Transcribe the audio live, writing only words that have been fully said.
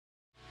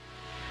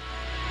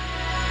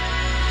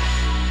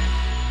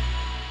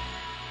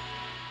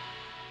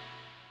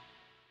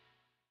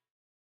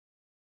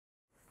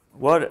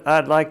What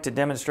I'd like to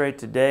demonstrate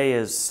today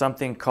is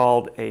something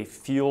called a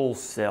fuel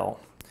cell.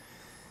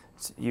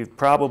 You've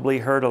probably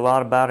heard a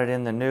lot about it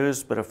in the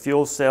news, but a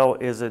fuel cell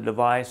is a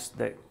device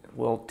that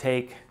will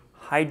take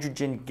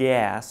hydrogen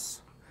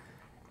gas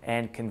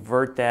and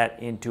convert that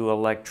into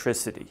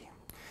electricity.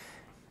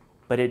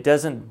 But it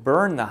doesn't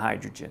burn the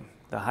hydrogen.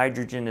 The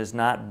hydrogen is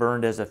not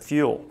burned as a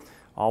fuel.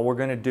 All we're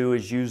going to do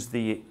is use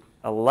the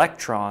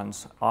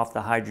electrons off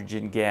the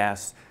hydrogen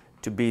gas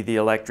to be the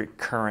electric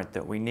current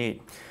that we need.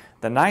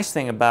 The nice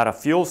thing about a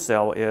fuel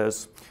cell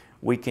is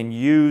we can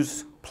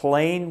use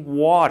plain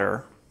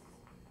water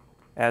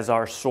as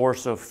our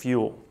source of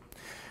fuel.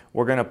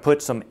 We're going to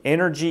put some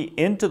energy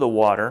into the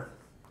water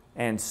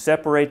and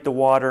separate the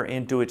water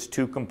into its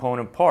two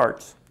component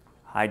parts,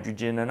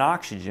 hydrogen and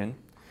oxygen,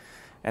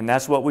 and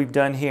that's what we've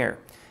done here.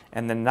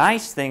 And the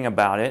nice thing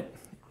about it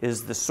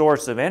is the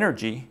source of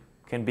energy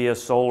can be a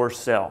solar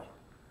cell,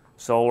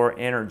 solar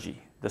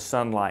energy, the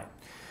sunlight.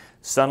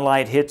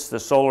 Sunlight hits the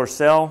solar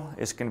cell,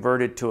 is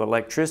converted to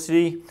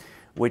electricity,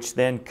 which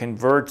then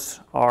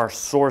converts our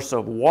source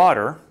of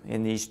water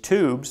in these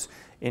tubes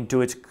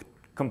into its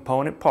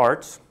component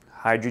parts,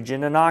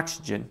 hydrogen and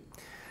oxygen.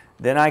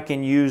 Then I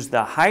can use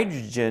the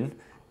hydrogen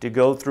to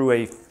go through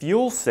a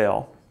fuel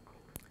cell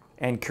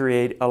and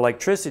create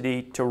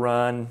electricity to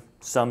run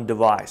some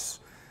device,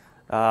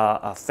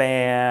 a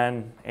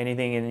fan,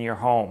 anything in your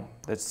home.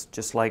 That's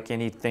just like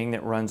anything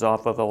that runs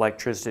off of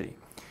electricity.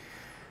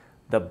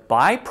 The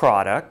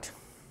byproduct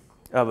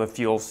of a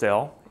fuel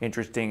cell,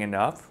 interesting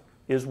enough,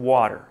 is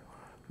water.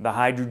 The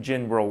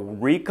hydrogen will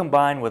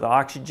recombine with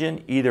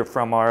oxygen either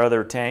from our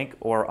other tank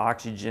or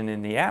oxygen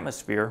in the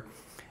atmosphere,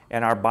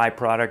 and our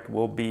byproduct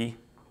will be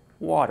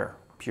water,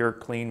 pure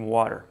clean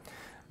water.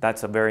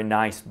 That's a very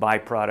nice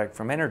byproduct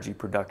from energy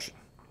production.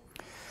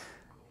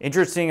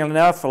 Interesting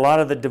enough, a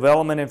lot of the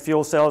development in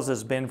fuel cells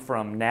has been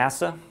from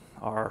NASA,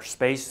 our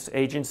space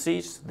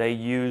agencies. They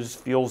use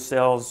fuel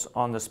cells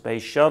on the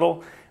space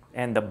shuttle,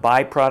 and the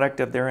byproduct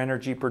of their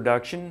energy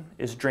production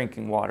is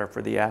drinking water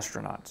for the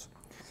astronauts.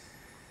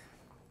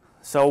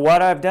 So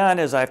what I've done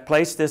is I've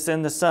placed this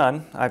in the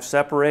sun. I've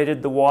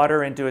separated the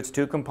water into its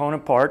two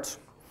component parts.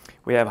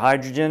 We have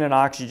hydrogen and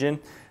oxygen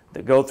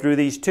that go through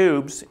these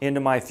tubes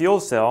into my fuel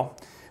cell.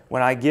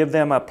 When I give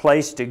them a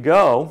place to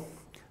go,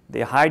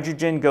 the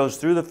hydrogen goes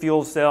through the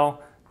fuel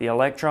cell, the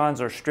electrons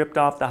are stripped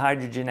off the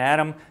hydrogen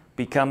atom,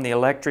 become the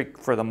electric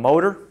for the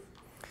motor.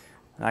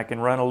 I can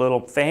run a little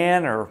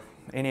fan or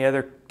any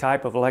other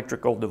type of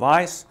electrical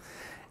device,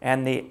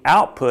 and the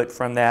output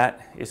from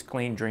that is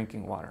clean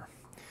drinking water.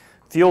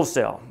 Fuel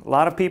cell. A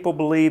lot of people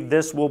believe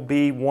this will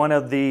be one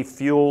of the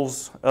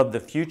fuels of the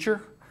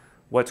future,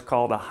 what's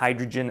called a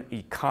hydrogen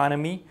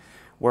economy,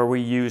 where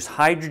we use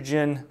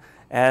hydrogen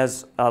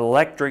as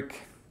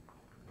electric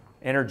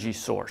energy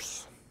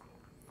source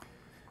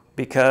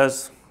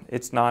because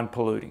it's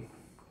non-polluting.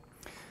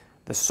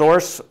 The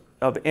source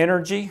of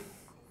energy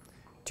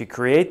to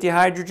create the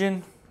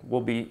hydrogen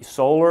will be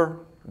solar,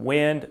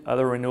 wind,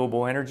 other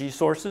renewable energy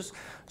sources,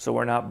 so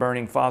we're not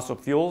burning fossil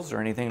fuels or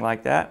anything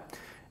like that.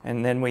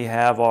 And then we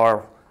have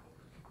our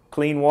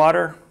clean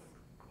water.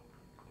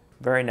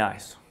 Very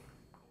nice.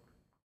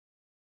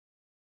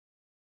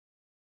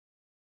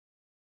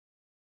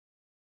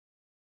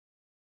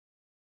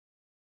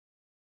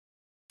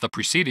 The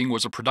preceding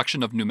was a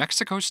production of New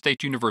Mexico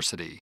State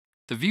University.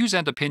 The views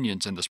and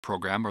opinions in this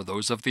program are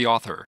those of the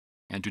author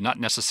and do not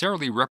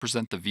necessarily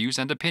represent the views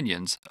and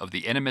opinions of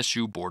the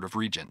NMSU Board of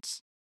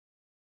Regents.